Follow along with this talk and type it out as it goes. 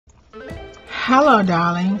Hello,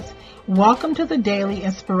 darlings. Welcome to the daily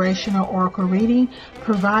inspirational oracle reading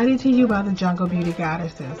provided to you by the Jungle Beauty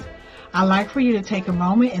Goddesses. I'd like for you to take a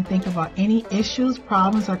moment and think about any issues,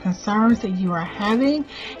 problems, or concerns that you are having,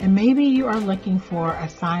 and maybe you are looking for a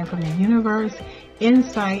sign from the universe,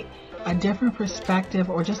 insight, a different perspective,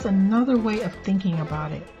 or just another way of thinking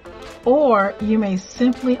about it. Or you may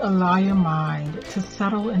simply allow your mind to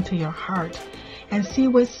settle into your heart and see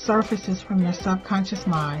what surfaces from your subconscious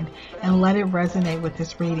mind and let it resonate with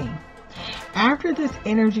this reading. After this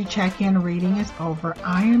energy check-in reading is over,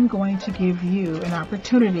 I am going to give you an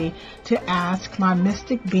opportunity to ask my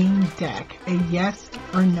Mystic Being deck a yes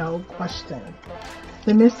or no question.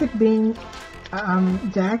 The Mystic Being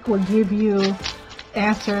deck will give you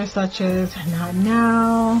answers such as not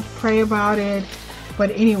now, pray about it, but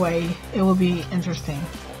anyway, it will be interesting.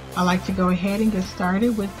 I like to go ahead and get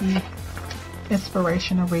started with the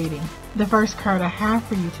inspirational reading. The first card I have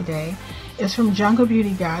for you today is from Jungle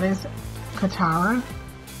Beauty Goddess Katara,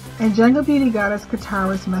 and Jungle Beauty Goddess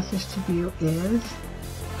Katara's message to you is: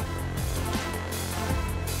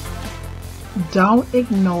 don't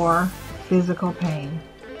ignore physical pain.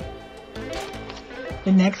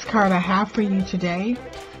 The next card I have for you today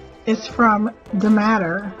is from the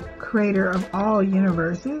Matter, creator of all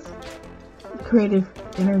universes, creative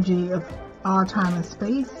energy of all time and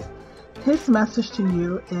space. His message to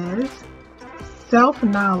you is: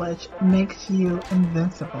 self-knowledge makes you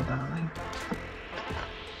invincible, darling.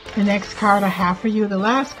 The next card I have for you, the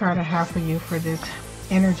last card I have for you for this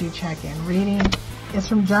energy check-in reading, is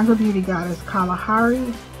from Jungle Beauty Goddess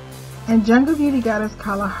Kalahari. And Jungle Beauty Goddess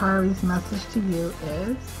Kalahari's message to you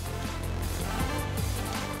is: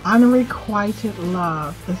 unrequited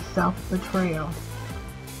love is self-betrayal.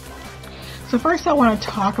 So first I want to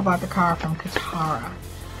talk about the card from Katara.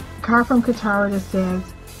 The card from Katara that says,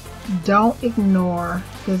 don't ignore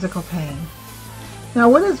physical pain. Now,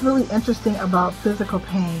 what is really interesting about physical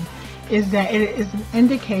pain is that it is an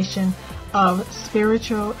indication of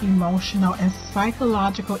spiritual, emotional, and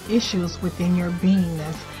psychological issues within your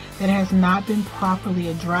beingness that has not been properly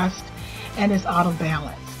addressed and is out of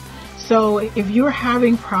balance. So if you're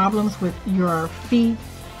having problems with your feet,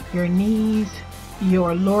 your knees,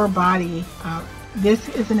 your lower body, this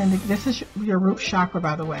is your root chakra,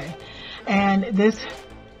 by the way, and this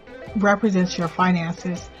represents your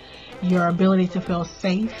finances, your ability to feel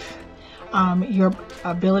safe, your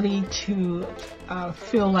ability to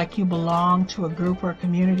feel like you belong to a group or a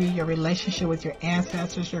community, your relationship with your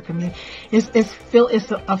ancestors, your community. It's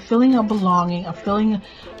a feeling of belonging, a feeling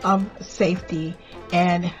of safety,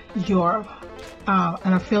 and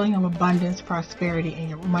a feeling of abundance, prosperity, and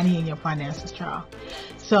your money and your finances, child.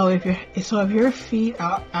 So if your feet,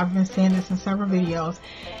 I've been saying this in several videos,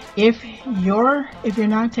 if you're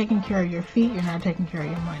not taking care of your feet, you're not taking care of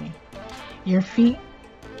your money. Your feet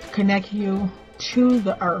connect you to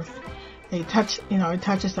the earth. It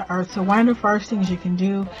touches the earth. So one of the first things you can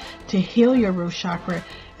do to heal your root chakra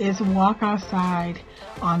is walk outside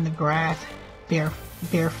on the grass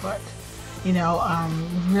barefoot.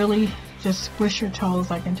 Really just squish your toes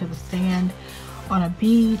like into the sand on a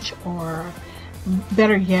beach, or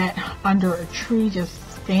better yet, under a tree. Just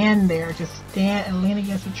stand there. Just stand and lean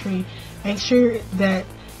against a tree. Make sure that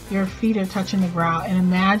your feet are touching the ground, and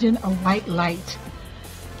imagine a white light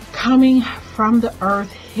coming from the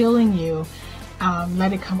earth, healing you.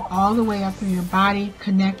 Let it come all the way up through your body.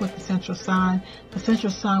 Connect with the central sun. The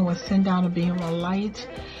central sun will send down a beam of light,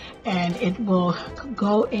 and it will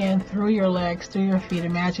go in through your legs, through your feet.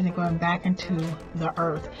 Imagine it going back into the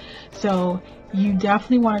earth. So you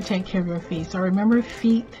definitely want to take care of your feet. So remember,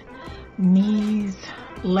 feet, knees,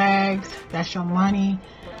 legs, that's your money.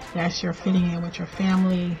 That's your fitting in with your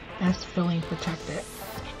family. That's feeling protected.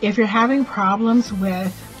 If you're having problems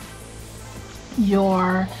with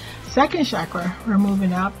your second chakra, we're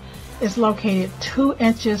moving up. It's located 2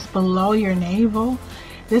 inches below your navel.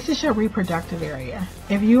 This is your reproductive area.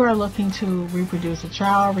 If you are looking to reproduce a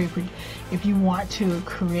child, if you want to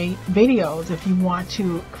create videos, if you want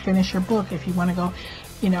to finish your book, if you want to go,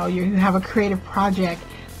 you have a creative project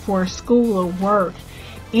for school or work,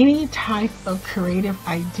 any type of creative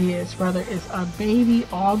ideas, whether it's a baby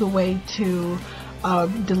all the way to a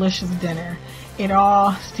delicious dinner, it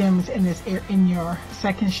all stems in your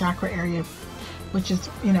second chakra area, which is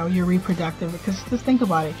your reproductive. Because just think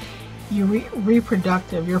about it, you're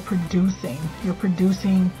reproductive, you're producing,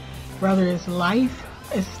 whether it's life,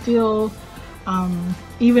 it's still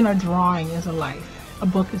even a drawing is a life, a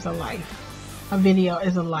book is a life, a video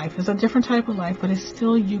is a life. It's a different type of life, but it's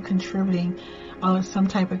still you contributing some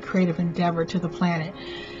type of creative endeavor to the planet.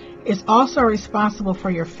 It's also responsible for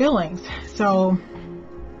your feelings. So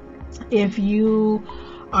If you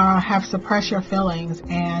have suppressed your feelings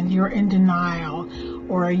and you're in denial,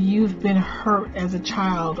 or you've been hurt as a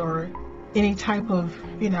child, or any type of,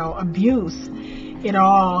 abuse,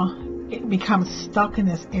 it becomes stuck in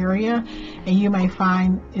this area, and you may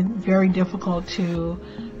find it very difficult to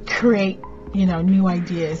create, new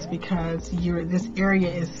ideas because this area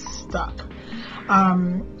is stuck.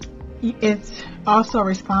 It's also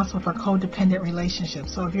responsible for codependent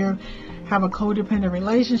relationships. So if you have a codependent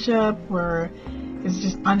relationship where it's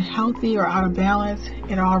just unhealthy or out of balance,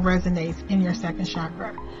 it all resonates in your second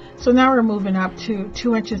chakra. So now we're moving up to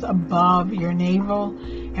 2 inches above your navel,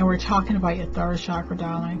 and we're talking about your third chakra,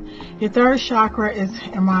 darling. Your third chakra is,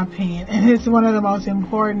 in my opinion, and it's one of the most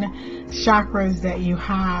important chakras that you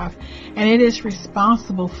have, and it is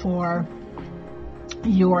responsible for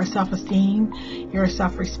your self-esteem, your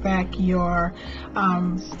self-respect,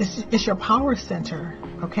 it's your power center,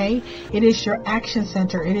 okay? It is your action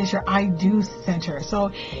center. It is your I do center. So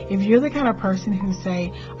if you're the kind of person who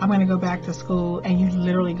say, I'm going to go back to school, and you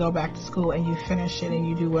literally go back to school and you finish it and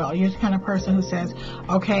you do well. You're the kind of person who says,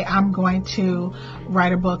 okay, I'm going to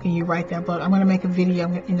write a book, and you write that book. I'm going to make a video,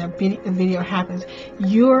 and the video happens.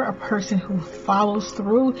 You're a person who follows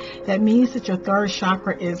through. That means that your third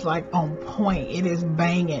chakra is like on point. It is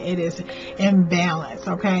banging. It is in balance,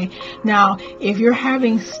 okay? Now, if you're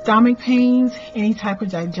having stomach pains, any type of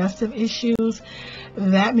digestive issues,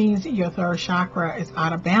 that means that your third chakra is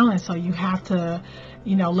out of balance. So you have to,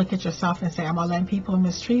 look at yourself and say, am I letting people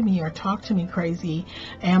mistreat me or talk to me crazy?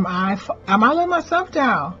 Am I letting myself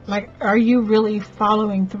down? Like, are you really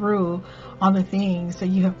following through on the things that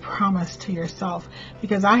you have promised to yourself?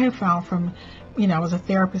 Because I have found from, I was a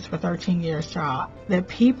therapist for 13 years, child, that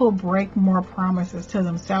people break more promises to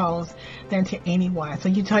themselves than to anyone. So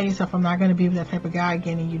you tell yourself, I'm not going to be with that type of guy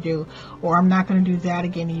again, and you do. Or I'm not going to do that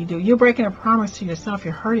again, and you do. You're breaking a promise to yourself.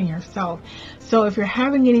 You're hurting yourself. So if you're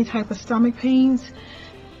having any type of stomach pains,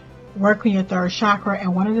 work on your third chakra.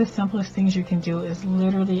 And one of the simplest things you can do is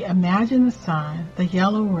literally imagine the sun, the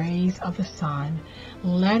yellow rays of the sun.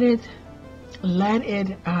 Let it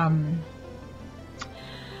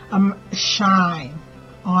shine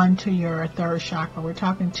onto your third chakra. We're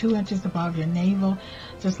talking 2 inches above your navel.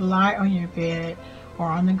 Just lie on your bed or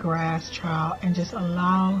on the grass, child, and just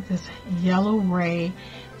allow this yellow ray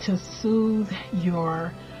to soothe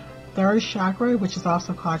your third chakra, which is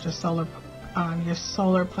also called your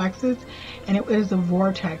solar plexus, and it is a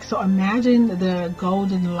vortex. So imagine the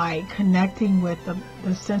golden light connecting with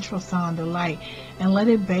the central sun, the light, and let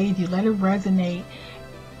it bathe you, let it resonate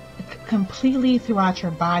completely throughout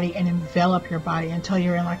your body and envelop your body until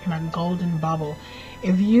you're in a golden bubble.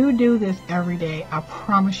 If you do this every day, I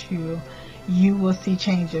promise you, you will see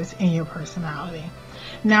changes in your personality.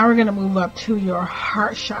 Now we're going to move up to your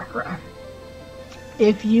heart chakra.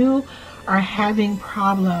 If you are having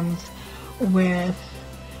problems with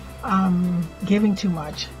giving too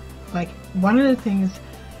much, like one of the things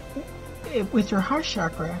with your heart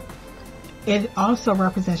chakra, it also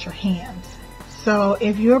represents your hands. So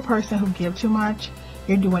if you're a person who gives too much,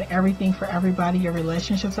 you're doing everything for everybody, your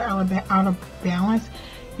relationships are out of balance,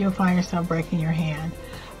 you'll find yourself breaking your hand.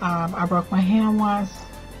 I broke my hand once,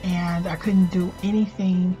 and I couldn't do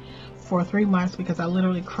anything for 3 months because I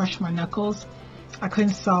literally crushed my knuckles. I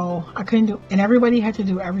couldn't sew, and everybody had to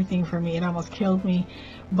do everything for me. It almost killed me,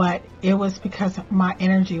 but it was because my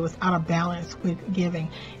energy was out of balance with giving.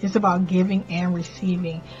 It's about giving and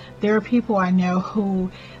receiving. There are people I know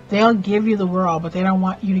who, they'll give you the world, but they don't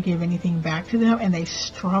want you to give anything back to them, and they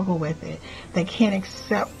struggle with it. They can't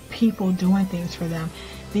accept people doing things for them.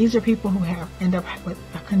 These are people who end up with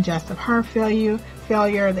a congestive heart failure,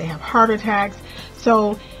 they have heart attacks.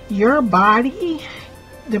 So your body,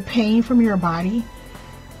 the pain from your body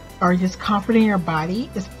or discomfort in your body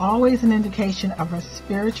is always an indication of a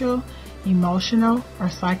spiritual, emotional, or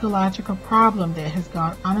psychological problem that has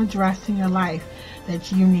gone unaddressed in your life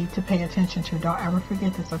that you need to pay attention to. Don't ever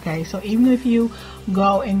forget this, okay? So even if you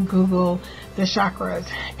go and Google the chakras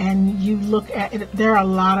and you look at it, there are a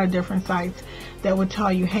lot of different sites that would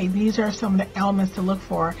tell you, hey, these are some of the elements to look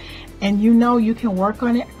for. And you can work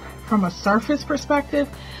on it from a surface perspective,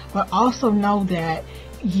 but also know that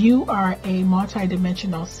you are a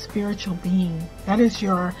multidimensional spiritual being. That is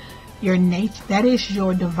your nature. That is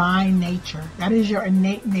your divine nature. That is your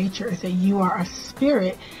innate nature, is that you are a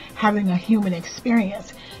spirit having a human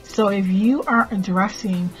experience. So if you aren't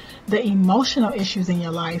addressing the emotional issues in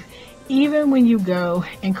your life, even when you go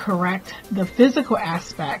and correct the physical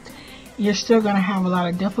aspect, you're still going to have a lot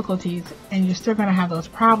of difficulties, and you're still going to have those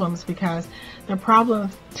problems because the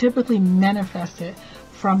problems typically manifested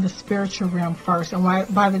from the spiritual realm first. And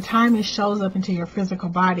by the time it shows up into your physical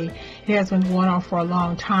body, it has been going on for a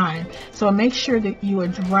long time. So make sure that you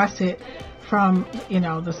address it from,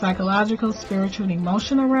 the psychological, spiritual, and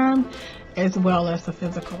emotional realm, as well as the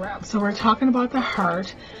physical realm. So we're talking about the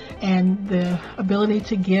heart and the ability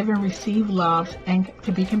to give and receive love and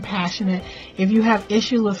to be compassionate. If you have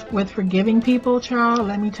issues with forgiving people, child,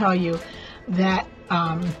 let me tell you that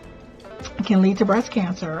can lead to breast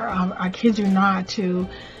cancer. I kid you not, to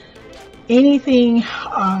anything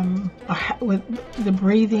with the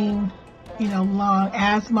breathing, lung,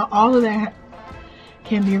 asthma, all of that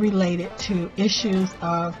can be related to issues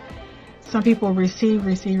of some people receive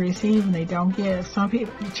and they don't give. Some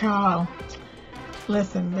people, child,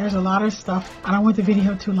 listen, there's a lot of stuff. I don't want the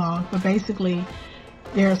video too long, but basically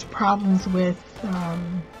there's problems with,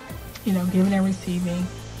 giving and receiving,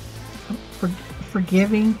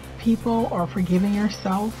 forgiving people or forgiving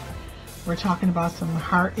yourself. We're talking about some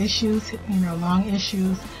heart issues, lung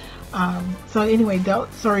issues. So anyway,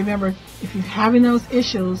 so remember, if you're having those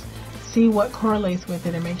issues, see what correlates with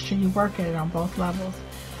it and make sure you work at it on both levels.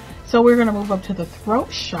 So we're going to move up to the throat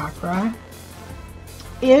chakra.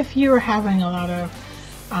 If you're having a lot of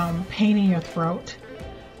pain in your throat,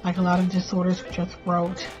 like a lot of disorders with your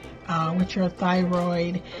throat, with your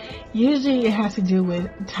thyroid, usually it has to do with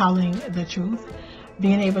telling the truth,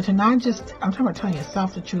 being able to not just, I'm talking about telling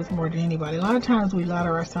yourself the truth more than anybody. A lot of times we lie to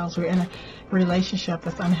ourselves. We're in a relationship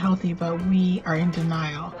that's unhealthy, but we are in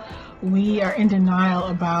denial. We are in denial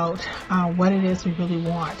about what it is we really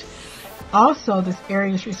want. Also, this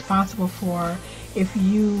area is responsible for if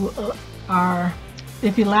you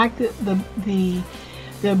lack the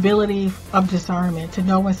ability of discernment to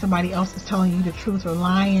know when somebody else is telling you the truth or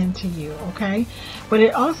lying to you, okay? But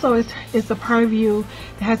it also is a part of you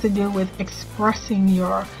that has to do with expressing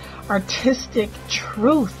your artistic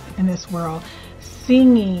truth in this world,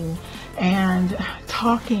 singing and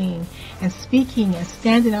talking and speaking and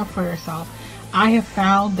standing up for yourself. I have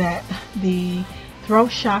found that the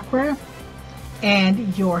throat chakra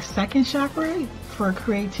and your second chakra for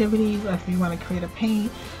creativity, if you want to create a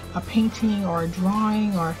painting or a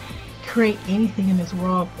drawing or create anything in this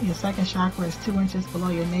world, your second chakra is 2 inches below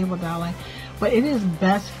your navel, darling. But it is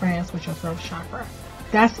best friends with your throat chakra.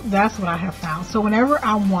 That's what I have found. So whenever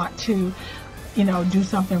I want to, do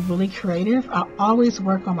something really creative, I always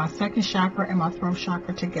work on my second chakra and my throat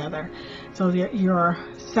chakra together. So your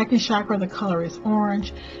second chakra, the color is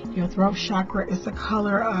orange. Your throat chakra is the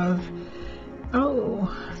color of,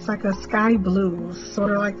 it's like a sky blue,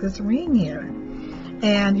 sort of like this ring here.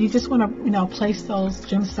 And you just want to, place those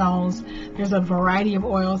gemstones. There's a variety of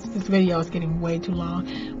oils. This video is getting way too long.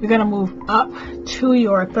 We're going to move up to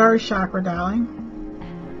your third chakra, darling.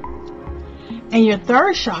 And your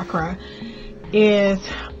third chakra is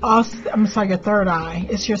also, your third eye.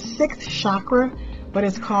 It's your sixth chakra, but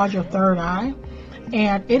it's called your third eye.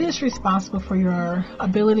 And it is responsible for your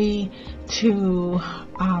ability to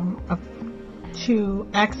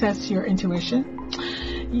access your intuition,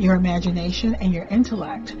 your imagination, and your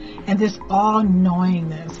intellect, and this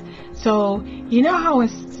all-knowingness. So you know how when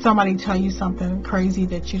somebody tell you something crazy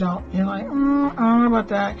that you're like, I don't know about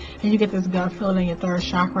that, and you get this gut feeling in your third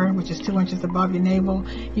chakra, which is 2 inches above your navel.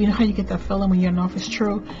 You know how you get that feeling when you don't know if it's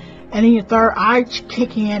true, and then your third eye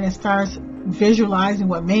kick in and starts visualizing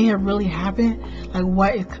what may have really happened, like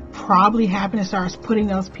what probably happened, and starts putting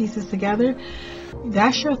those pieces together.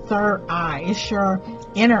 That's your third eye. It's your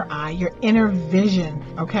inner eye, your inner vision,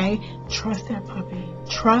 okay? Trust that puppy.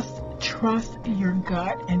 Trust your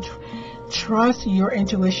gut and trust your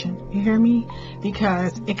intuition. You hear me?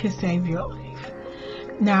 Because it could save your life.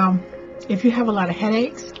 Now, if you have a lot of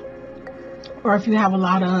headaches or if you have a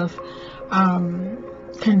lot of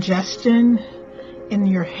congestion in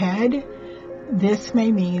your head, this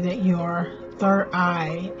may mean that your third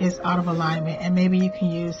eye is out of alignment, and maybe you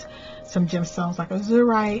can use some gemstones like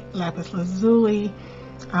azurite, lapis lazuli,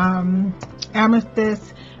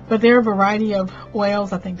 amethyst, but there are a variety of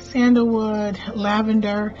oils. I think sandalwood,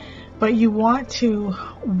 lavender, but you want to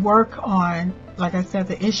work on, like I said,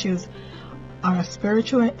 the issues on a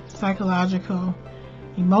spiritual, psychological,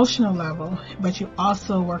 emotional level, but you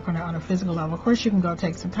also work on it on a physical level. Of course, you can go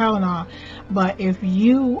take some Tylenol, but if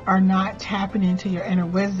you are not tapping into your inner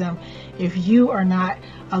wisdom, if you are not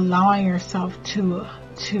allowing yourself to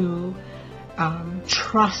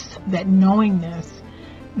trust that knowingness,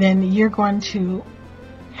 then you're going to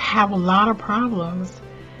have a lot of problems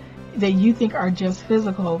that you think are just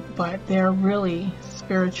physical, but they're really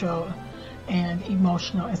spiritual and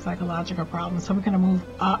emotional and psychological problems. So we're going to move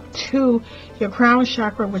up to your crown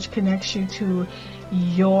chakra, which connects you to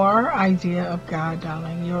your idea of God,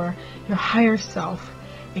 darling, your higher self.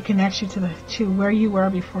 It connects you to where you were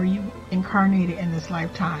before you incarnated in this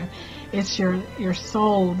lifetime. It's your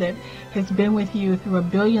soul that has been with you through a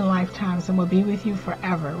billion lifetimes and will be with you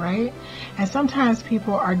forever, right? And sometimes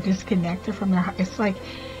people are disconnected from their, it's like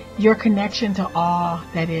your connection to all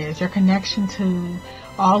that is, your connection to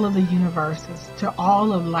all of the universes, to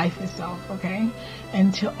all of life itself, okay?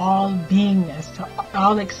 And to all beingness, to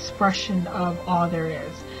all expression of all there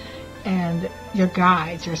is. And your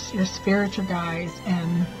guides, your spiritual guides.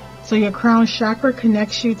 And so your crown chakra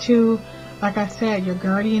connects you to, like I said, your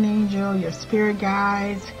guardian angel, your spirit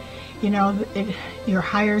guides, you know, your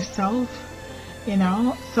higher self, you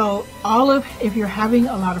know. So if you're having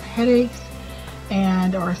a lot of headaches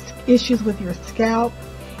or issues with your scalp,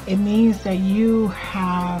 it means that you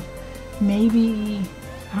have maybe,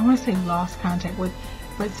 I don't want to say lost contact with,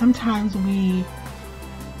 but sometimes we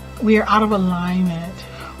are out of alignment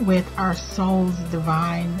with our soul's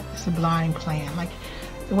divine sublime plan. Like,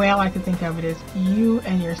 the way I like to think of it is you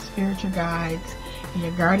and your spiritual guides and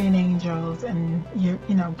your guardian angels and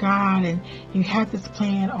God, and you had this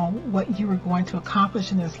plan on what you were going to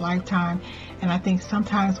accomplish in this lifetime. And I think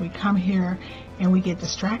sometimes we come here and we get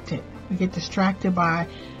distracted. We get distracted by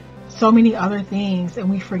so many other things, and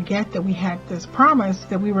we forget that we had this promise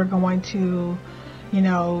that we were going to,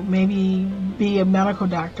 maybe be a medical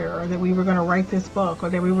doctor, or that we were going to write this book, or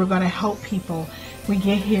that we were going to help people. We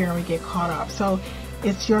get here and we get caught up. So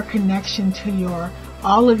it's your connection to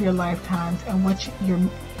all of your lifetimes and what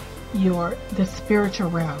the spiritual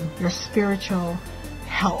realm, your spiritual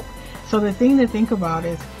help. So the thing to think about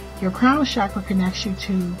is your crown chakra connects you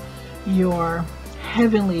to your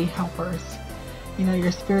heavenly helpers,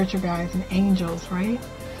 your spiritual guides and angels, right?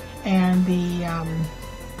 And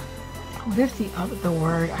what's the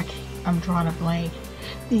word? I'm drawing a blank.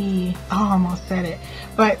 I almost said it.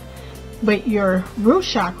 But your root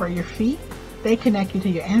chakra, your feet, they connect you to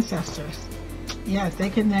your ancestors. Yes,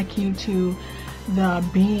 they connect you to the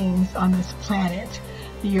beings on this planet,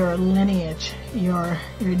 your lineage, your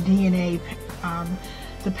DNA,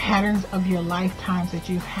 the patterns of your lifetimes that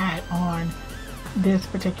you've had on this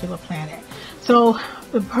particular planet. So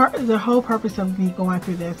the whole purpose of me going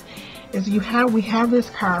through this is we have this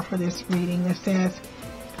card for this reading that says,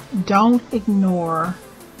 don't ignore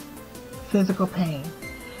physical pain.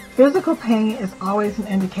 Physical pain is always an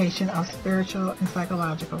indication of spiritual and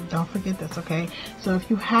psychological. Don't forget this, okay? So if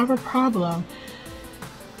you have a problem,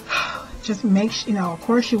 just make sure, of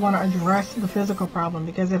course you want to address the physical problem,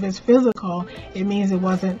 because if it's physical, it means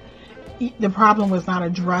the problem was not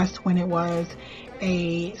addressed when it was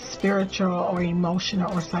a spiritual or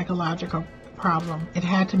emotional or psychological problem. It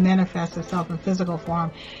had to manifest itself in physical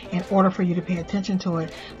form in order for you to pay attention to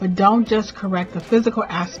it. But don't just correct the physical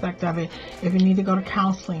aspect of it. If you need to go to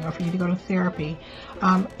counseling, or if you need to go to therapy,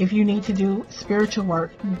 if you need to do spiritual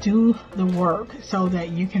work, do the work so that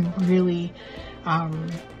you can really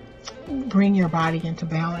bring your body into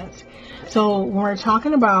balance. So when we're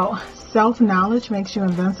talking about self-knowledge makes you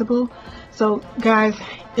invincible, so guys,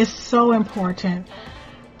 it's so important.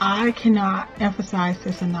 I cannot emphasize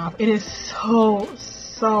this enough. It is so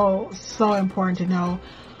important to know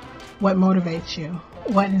what motivates you,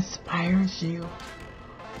 what inspires you.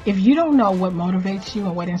 If you don't know what motivates you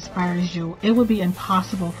and what inspires you, it will be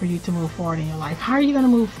impossible for you to move forward in your life. How are you going to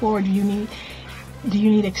move forward? Do you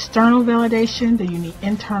need external validation? Do you need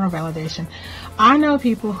internal validation? I know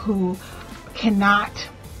people who cannot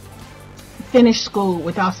finish school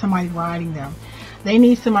without somebody riding them. They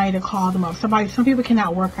need somebody to call them up. Some people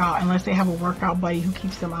cannot work out unless they have a workout buddy who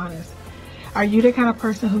keeps them honest. Are you the kind of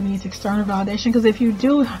person who needs external validation? Because if you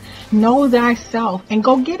do, know thyself and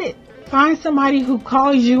go get it. Find somebody who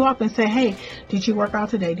calls you up and say, hey, did you work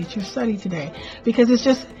out today? Did you study today? Because it's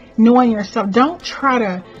just knowing yourself. Don't try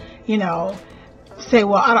to, say,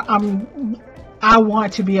 well, I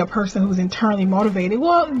want to be a person who's internally motivated.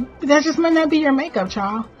 Well, that just might not be your makeup,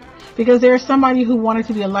 child. Because there's somebody who wanted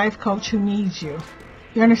to be a life coach who needs you.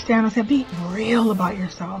 You understand what I'm saying? Be real about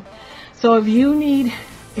yourself. So if you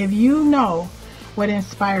know what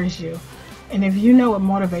inspires you, and if you know what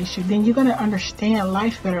motivates you, then you're going to understand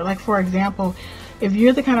life better. Like, for example, if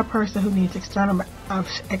you're the kind of person who needs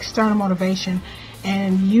external motivation,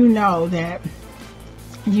 and you know that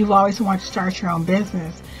you've always wanted to start your own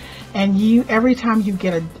business, and every time you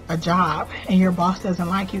get a job and your boss doesn't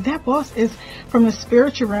like you, that boss is from the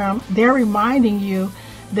spiritual realm. They're reminding you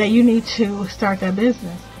that you need to start that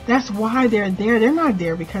business. That's why they're there. They're not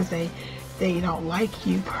there because they don't like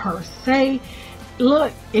you per se.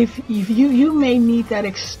 Look, if you may need that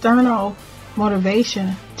external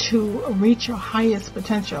motivation to reach your highest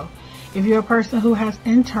potential. If you're a person who has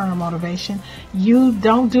internal motivation, you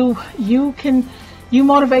can You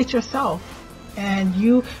motivate yourself.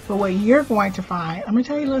 But what you're going to find, I'm going to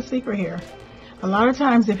tell you a little secret here. A lot of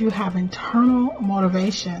times if you have internal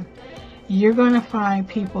motivation, you're going to find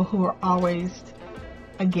people who are always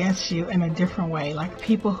against you in a different way. Like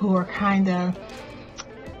people who are kind of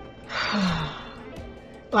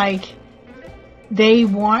like they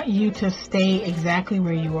want you to stay exactly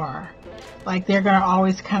where you are. Like they're going to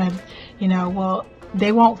always kind of, well,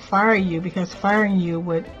 they won't fire you because firing you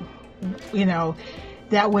would,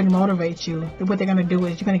 that wouldn't motivate you. What they're going to do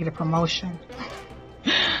is you're going to get a promotion.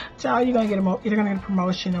 Child, you're going to get a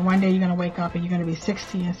promotion, and one day you're going to wake up and you're going to be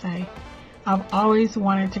 60 and say, I've always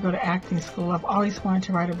wanted to go to acting school. I've always wanted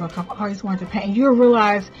to write a book. I've always wanted to paint. And you'll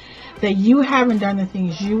realize that you haven't done the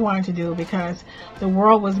things you wanted to do because the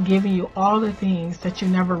world was giving you all the things that you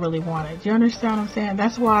never really wanted. Do you understand what I'm saying?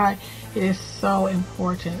 That's why it is so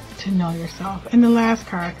important to know yourself. And the last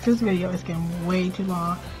card, because this video is getting way too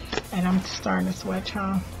long and I'm starting to sweat,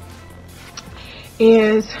 y'all,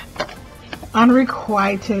 is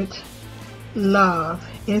unrequited love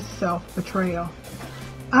is self-betrayal.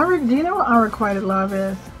 Do you know what unrequited love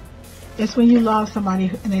is? It's when you love somebody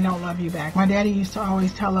and they don't love you back. My daddy used to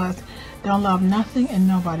always tell us, don't love nothing and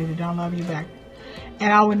nobody that don't love you back.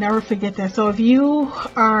 And I would never forget that. So if you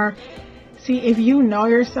know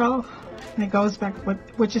yourself, and it goes back with,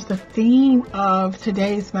 which is the theme of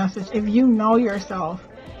today's message, if you know yourself,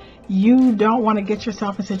 you don't want to get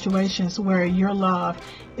yourself in situations where your love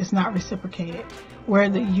is not reciprocated, where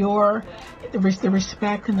the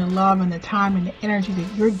respect and the love and the time and the energy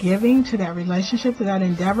that you're giving to that relationship, to that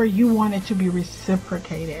endeavor, you want it to be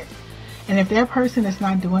reciprocated. And if that person is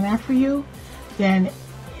not doing that for you, then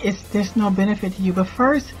there's no benefit to you. But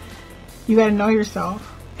first, you got to know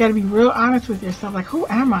yourself. You got to be real honest with yourself. Like, who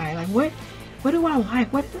am I? Like, what do I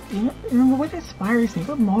like? What inspires me?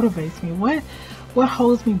 What motivates me? What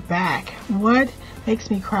holds me back? What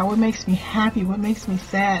makes me cry? What makes me happy? What makes me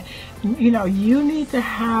sad? You need to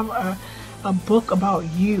have a book about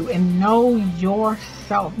you and know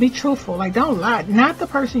yourself. Be truthful. Like, don't lie. Not the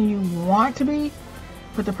person you want to be,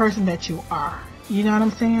 but the person that you are. You know what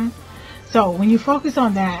I'm saying? So when you focus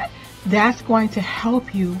on that, that's going to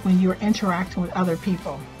help you when you're interacting with other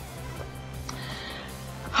people.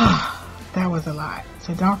 That was a lot.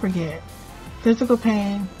 So don't forget, physical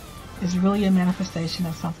pain is really a manifestation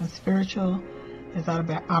of something spiritual that's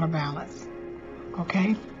out of balance.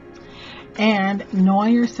 Okay? And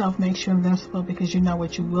knowing yourself makes you invincible because you know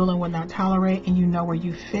what you will and will not tolerate, and you know where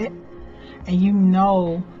you fit, and you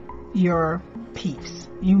know your peeps.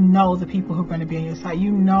 You know the people who are going to be on your side.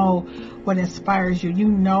 You know what inspires you. You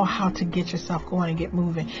know how to get yourself going and get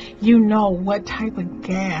moving. You know what type of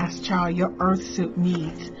gas, child, your earth suit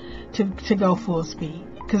needs to go full speed.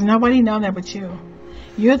 Because nobody knows that but you.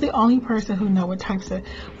 You're the only person who knows what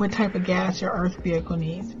type of gas your earth vehicle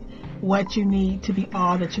needs. What you need to be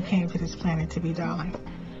all that you came to this planet to be, darling.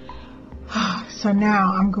 So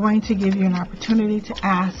now I'm going to give you an opportunity to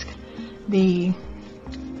ask the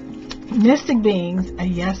mystic beings a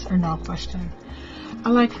yes or no question.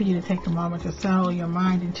 I'd like for you to take a moment to settle your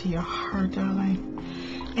mind into your heart,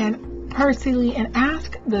 darling, and personally, and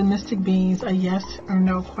ask the mystic beings a yes or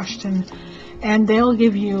no question, and they'll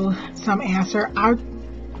give you some answer.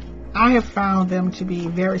 I have found them to be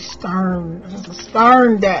very stern. It's a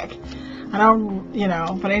stern deck.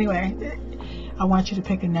 But anyway, I want you to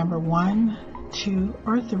pick a number 1, 2,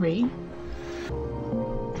 or 3.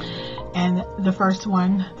 And the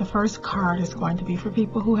first card is going to be for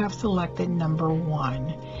people who have selected number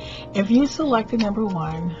 1. If you selected number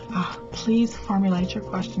 1, please formulate your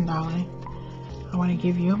question, darling. I want to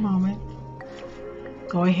give you a moment.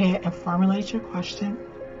 Go ahead and formulate your question.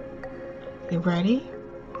 You ready?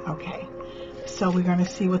 Okay. So we're going to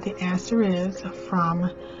see what the answer is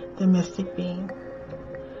from the mystic being.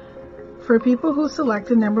 For people who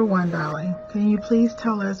selected number 1, darling, can you please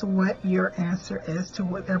tell us what your answer is to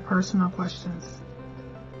what their personal questions?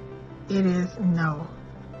 It is no.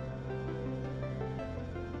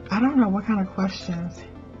 I don't know what kind of questions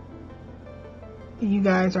you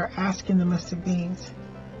guys are asking the mystic beings.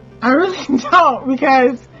 I really don't,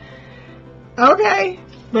 because okay,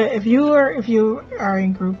 but if you are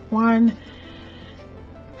in group 1,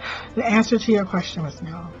 the answer to your question was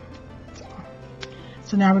no.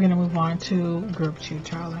 So now we're going to move on to group 2,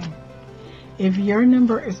 darling. If your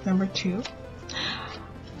number is number 2,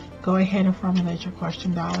 go ahead and formulate your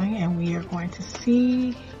question, darling, and we are going to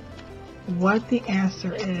see what the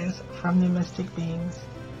answer is from the mystic beings.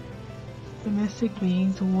 The mystic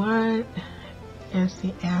beings, what is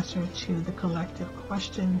the answer to the collective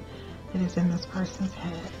question that is in this person's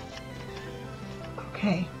head?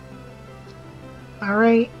 Okay. All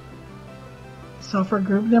right. So for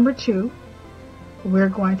group number 2, we're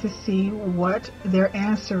going to see what their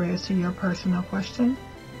answer is to your personal question.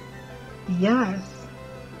 Yes.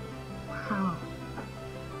 Wow.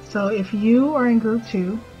 So if you are in group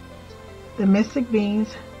 2, the mystic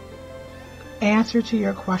being's answer to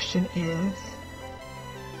your question is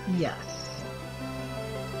yes.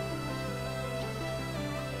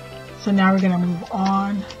 So now we're going to move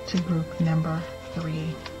on to group number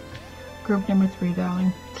 3. Group number 3,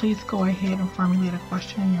 darling, please go ahead and formulate a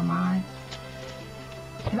question in your mind.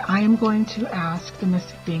 And I am going to ask the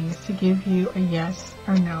mystic beings to give you a yes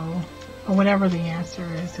or no, or whatever the answer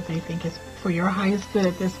is that they think is for your highest good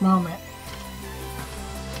at this moment.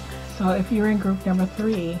 So if you're in group number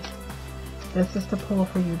 3, this is the pull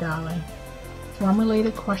for you, darling. Formulate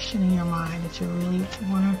a question in your mind that you really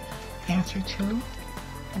want to answer to.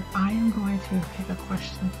 And I am going to pick a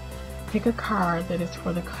question, pick a card that is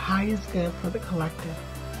for the highest good for the collective.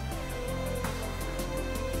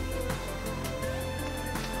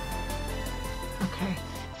 Okay,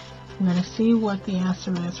 I'm going to see what the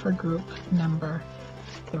answer is for group number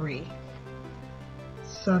 3.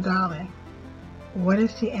 So, darling, what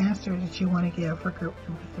is the answer that you want to give for group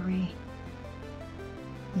number 3?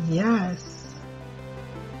 Yes.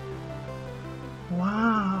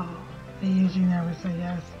 Wow. They usually never say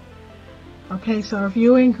yes. Okay, so if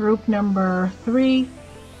you're in group number 3,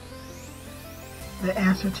 the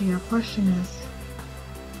answer to your question is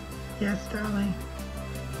yes, darling.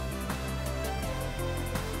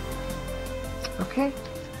 Okay.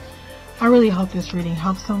 I really hope this reading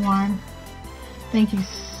helps someone. Thank you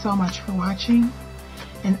so much for watching.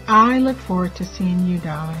 And I look forward to seeing you,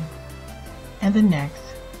 darling, in the next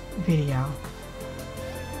video.